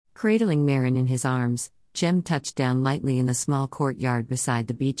Cradling Marin in his arms, Jem touched down lightly in the small courtyard beside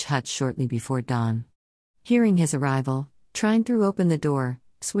the beach hut shortly before dawn. Hearing his arrival, Trine threw open the door,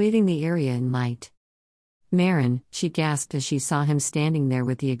 swathing the area in light. "Marin," she gasped as she saw him standing there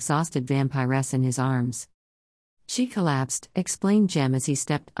with the exhausted vampiress in his arms. "She collapsed," explained Jem as he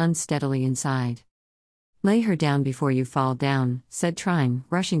stepped unsteadily inside. "Lay her down before you fall down," said Trine,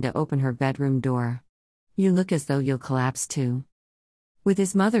 rushing to open her bedroom door. "You look as though you'll collapse too." With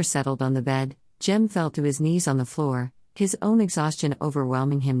his mother settled on the bed, Jem fell to his knees on the floor, his own exhaustion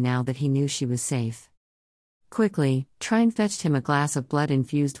overwhelming him now that he knew she was safe. Quickly, Trine fetched him a glass of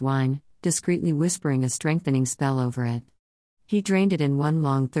blood-infused wine, discreetly whispering a strengthening spell over it. He drained it in one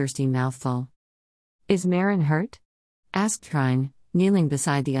long thirsty mouthful. "Is Marin hurt?" asked Trine, kneeling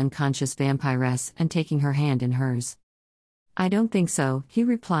beside the unconscious vampiress and taking her hand in hers. "I don't think so," he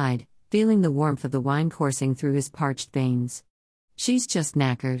replied, feeling the warmth of the wine coursing through his parched veins. "She's just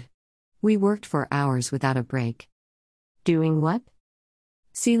knackered. We worked for hours without a break." "Doing what?"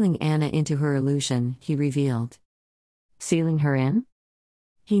 "Sealing Anna into her illusion," he revealed. "Sealing her in?"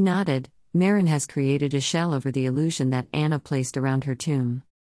 He nodded. "Marin has created a shell over the illusion that Anna placed around her tomb.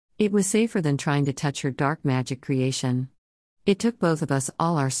 It was safer than trying to touch her dark magic creation. It took both of us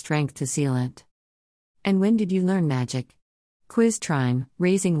all our strength to seal it." "And when did you learn magic?" quizzed Trine,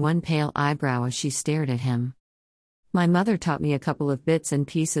 raising one pale eyebrow as she stared at him. "My mother taught me a couple of bits and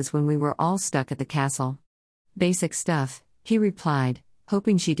pieces when we were all stuck at the castle." "Basic stuff," he replied,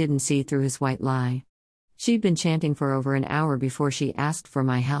 hoping she didn't see through his white lie. "She'd been chanting for over an hour before she asked for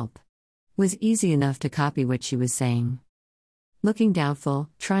my help. Was easy enough to copy what she was saying." Looking doubtful,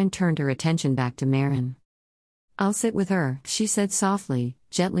 Trine turned her attention back to Marin. "I'll sit with her," she said softly,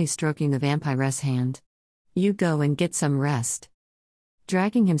 gently stroking the vampiress' hand. "You go and get some rest."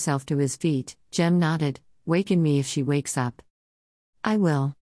 Dragging himself to his feet, Jem nodded. "Waken me if she wakes up." "I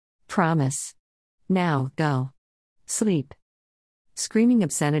will. Promise. Now, go. Sleep." Screaming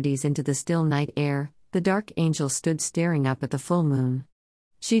obscenities into the still night air, the dark angel stood staring up at the full moon.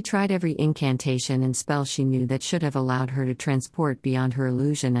 She tried every incantation and spell she knew that should have allowed her to transport beyond her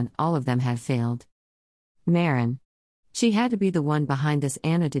illusion, and all of them had failed. Marin. She had to be the one behind this,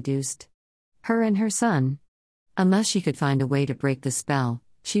 Anna deduced. Her and her son. Unless she could find a way to break the spell,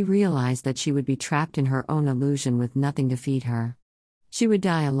 she realized that she would be trapped in her own illusion with nothing to feed her. She would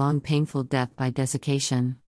die a long, painful death by desiccation.